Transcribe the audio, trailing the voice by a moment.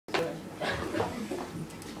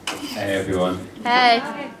Hey everyone. Hey.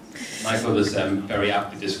 Michael has very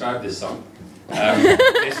aptly described this song.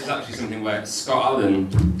 This is actually something where Scott Allen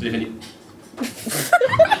did any...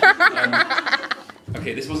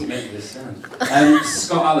 okay, this wasn't meant for this sound.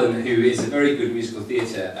 Scott Allen, who is a very good musical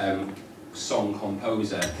theatre song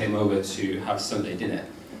composer, came over to have Sunday dinner,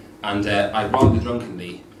 and I rather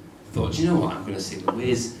drunkenly thought, do you know what, I'm going to sing The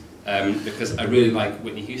Wiz, because I really like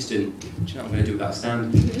Whitney Houston. Do you know what I'm going to do without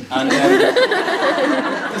stand?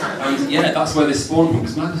 And yeah, that's where this spawned from,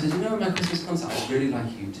 because Michael said, you know, my Christmas concert, I'd really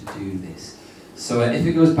like you to do this. So if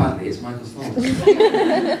it goes badly, it's Michael's fault.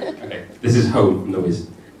 Okay, this is Home from The Wiz.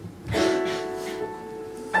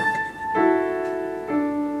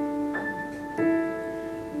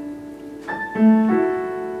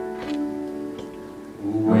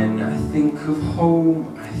 When I think of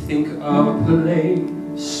home, I think of a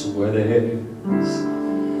place where there's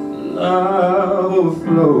love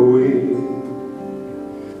flowing.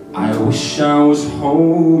 I wish I was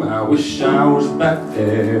home, I wish I was back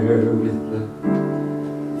there with the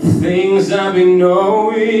things I've been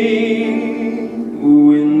knowing.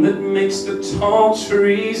 Wind that makes the tall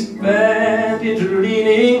trees bend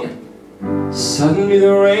interleaning. Suddenly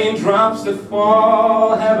the raindrops that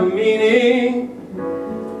fall have a meaning.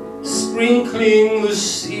 Sprinkling the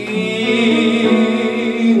seed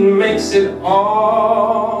makes it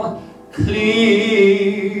all clean.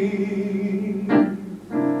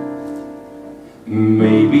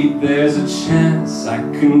 Maybe there's a chance I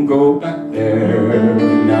can go back there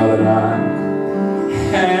now that I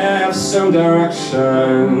have some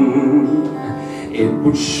direction. It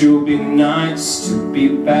would sure be nice to be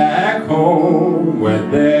back home where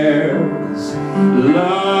there's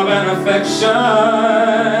love and affection.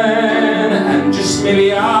 And just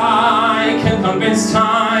maybe I can convince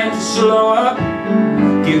time to slow up,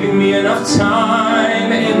 giving me enough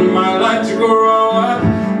time in my life to grow up.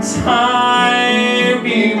 Time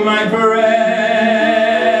be my friend,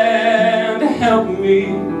 help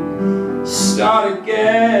me start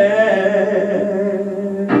again.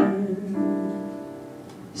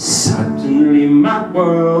 Suddenly my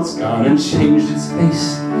world's gone and changed its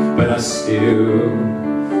face, but I still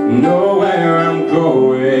know where I'm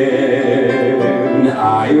going.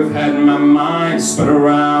 I have had my mind spun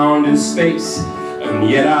around in space, and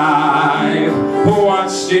yet I've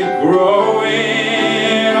watched it growing.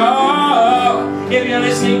 Oh, if you're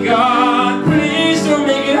listening, God, please don't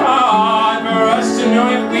make it hard for us to know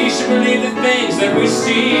if we should believe the things that we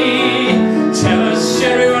see. Tell us,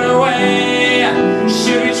 should we run away?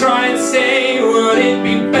 Should we try and say, would it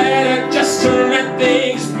be better just to let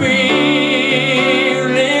things be?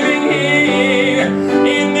 Living here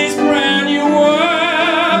in this brand new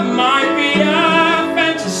world might be a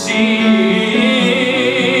fantasy,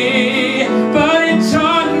 but it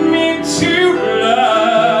taught me to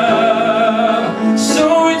love.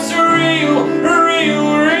 So it's real, real,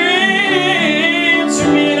 real to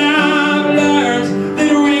me, and I've learned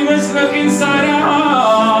that we must look inside our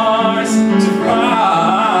hearts to find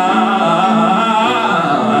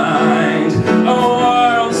a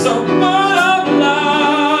world so full of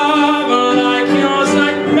love, like yours,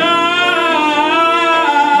 like mine,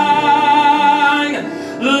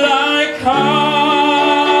 like home.